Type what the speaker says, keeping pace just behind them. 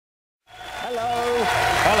Hello.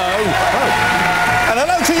 Hello. Oh. And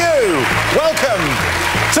hello to you. Welcome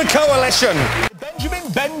to Coalition.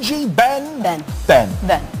 Benjamin, Benji, Ben? Ben. Ben.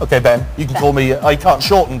 Ben. Okay, Ben. You can call me, I can't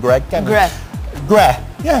shorten Greg, can you? Greg. Greg.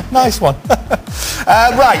 Yeah, nice one.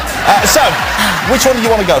 Right, so, which one do you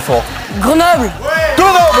want to go for? Grenoble.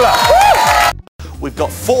 Grenoble! We've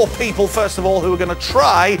got 4 people, first of all, who are going to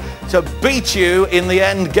try to beat you in the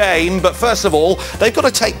end game. But first of all, they've got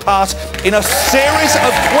to take part in a series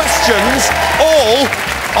of questions, all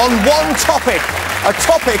on one topic. A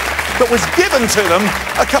topic that was given to them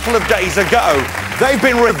a couple of days ago. They've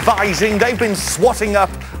been revising, they've been swatting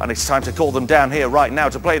up, and it's time to call them down here right now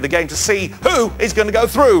to play the game to see who is going to go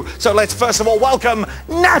through. So let's first of all welcome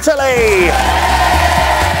Natalie!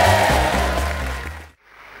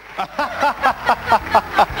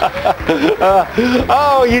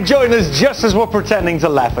 Oh, you join us just as we're pretending to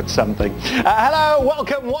laugh at something. Hello,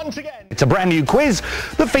 welcome once again. It's a brand new quiz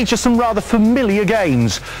that features some rather familiar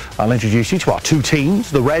games. I'll introduce you to our 2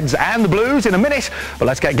 teams, the Reds and the Blues, in a minute, but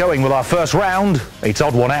let's get going with our first round. It's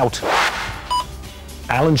odd one out.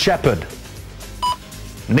 Alan Shepard,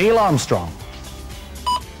 Neil Armstrong,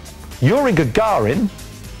 Yuri Gagarin,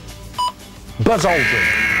 Buzz Aldrin,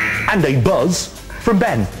 and a buzz from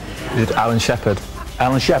Ben. Is it Alan Shepard?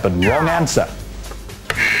 Alan Shepard, wrong answer.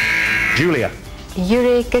 Julia.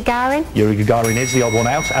 Yuri Gagarin? Yuri Gagarin is the odd one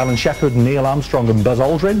out. Alan Shepard, Neil Armstrong and Buzz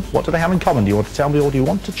Aldrin. What do they have in common? Do you want to tell me or do you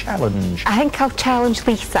want to challenge? I think I'll challenge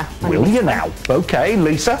Lisa. Will you now? Okay,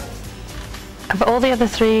 Lisa. But all the other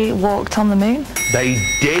 3 walked on the moon? They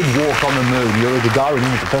did walk on the moon. Yuri Gagarin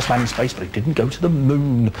was the first man in space, but he didn't go to the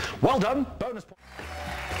moon. Well done. Bonus point.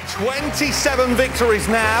 27 victories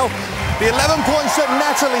now. The 11 points that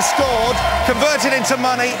Natalie scored converted into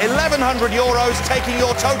money, €1,100, taking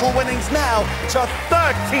your total winnings now to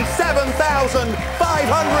 €37,500.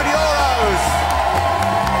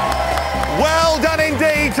 Well done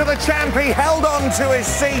indeed to the champ. He held on to his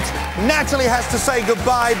seat. Natalie has to say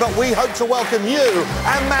goodbye, but we hope to welcome you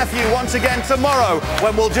and Matthew once again tomorrow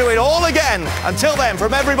when we'll do it all again. Until then,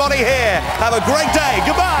 from everybody here, have a great day.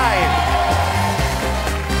 Goodbye.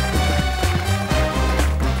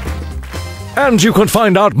 And you can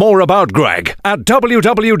find out more about Greg at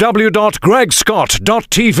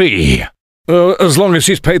www.gregscott.tv. As long as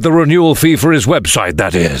he's paid the renewal fee for his website,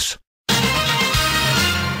 that is.